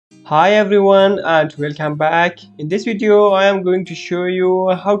Hi everyone and welcome back. In this video I am going to show you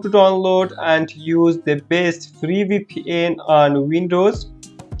how to download and use the best free VPN on Windows.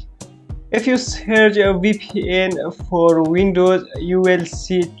 If you search a VPN for Windows, you will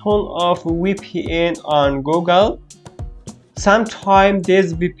see ton of VPN on Google. Sometimes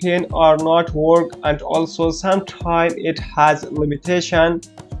these VPN are not work and also sometimes it has limitation.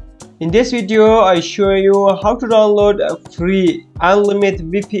 In this video, I show you how to download a free unlimited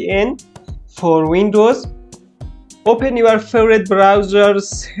VPN for Windows. Open your favorite browser,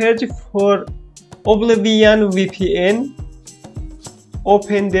 search for Oblivion VPN.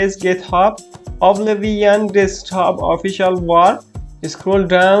 Open this GitHub, Oblivion Desktop Official War. Scroll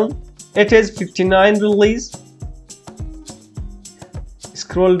down, it is 59 release.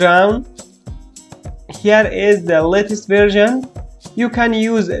 Scroll down, here is the latest version. You can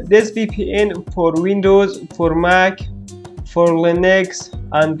use this VPN for Windows, for Mac, for Linux,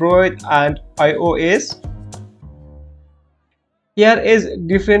 Android and iOS. Here is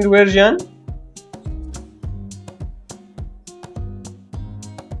different version.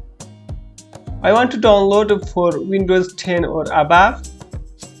 I want to download for Windows 10 or above.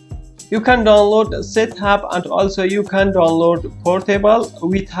 You can download setup and also you can download portable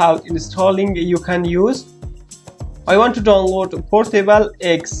without installing. You can use. I want to download portable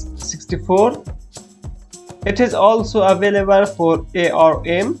x64. It is also available for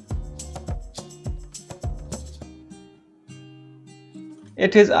ARM.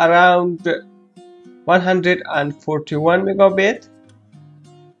 It is around 141 megabit.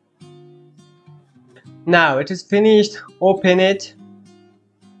 Now it is finished. Open it.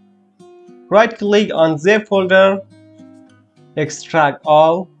 Right click on zip folder. Extract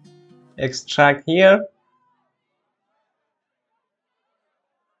all. Extract here.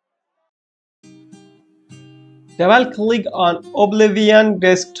 Double click on Oblivion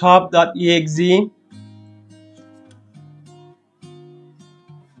Desktop.exe.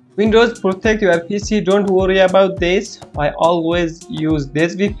 Windows protect your PC, don't worry about this. I always use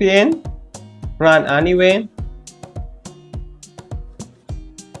this VPN. Run anyway.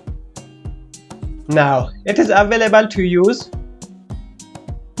 Now it is available to use.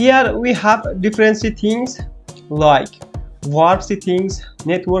 Here we have different settings like warp settings,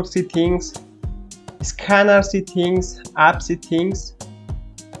 network settings, scanner settings, app settings.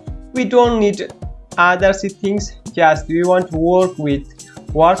 We don't need other settings, just we want to work with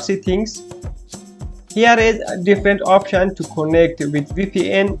warp settings. Here is a different option to connect with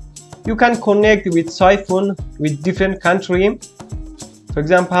VPN. You can connect with Siphon with different country. For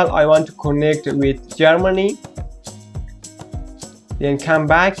example, I want to connect with Germany. Then come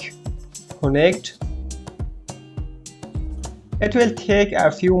back, connect. It will take a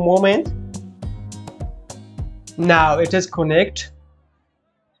few moments. Now it is connect.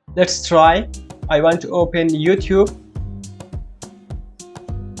 Let's try. I want to open YouTube.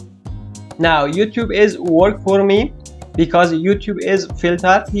 Now YouTube is work for me because YouTube is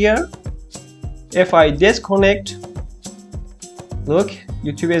filtered here. If I disconnect, look,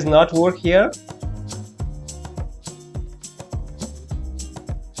 YouTube is not work here.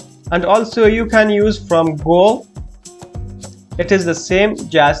 And also you can use from Go. It is the same,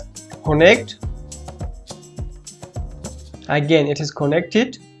 just connect. Again it is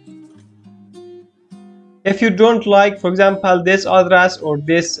connected. If you don't like, for example, this address or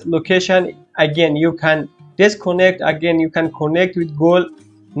this location, again you can disconnect. Again you can connect with Google.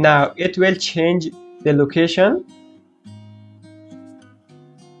 Now it will change the location.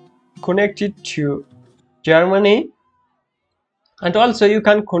 Connected to Germany. And also you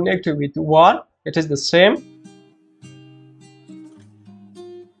can connect with WAR. It is the same.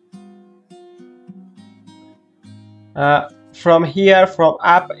 From here, from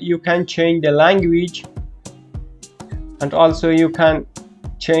app, you can change the language, and also you can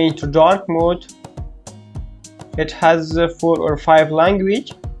change to dark mode. It has 4 or 5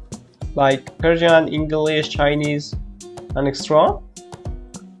 language like Persian, English, Chinese and extra.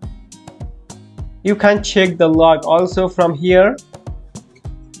 You can check the log also from here.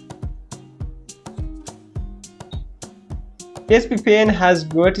 This VPN has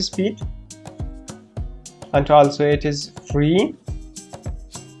good speed and also it is free.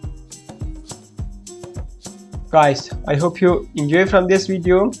 Guys, I hope you enjoy from this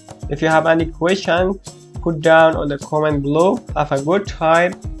video. If you have any question, put down on the comment below. Have a good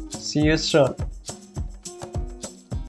time. See you soon.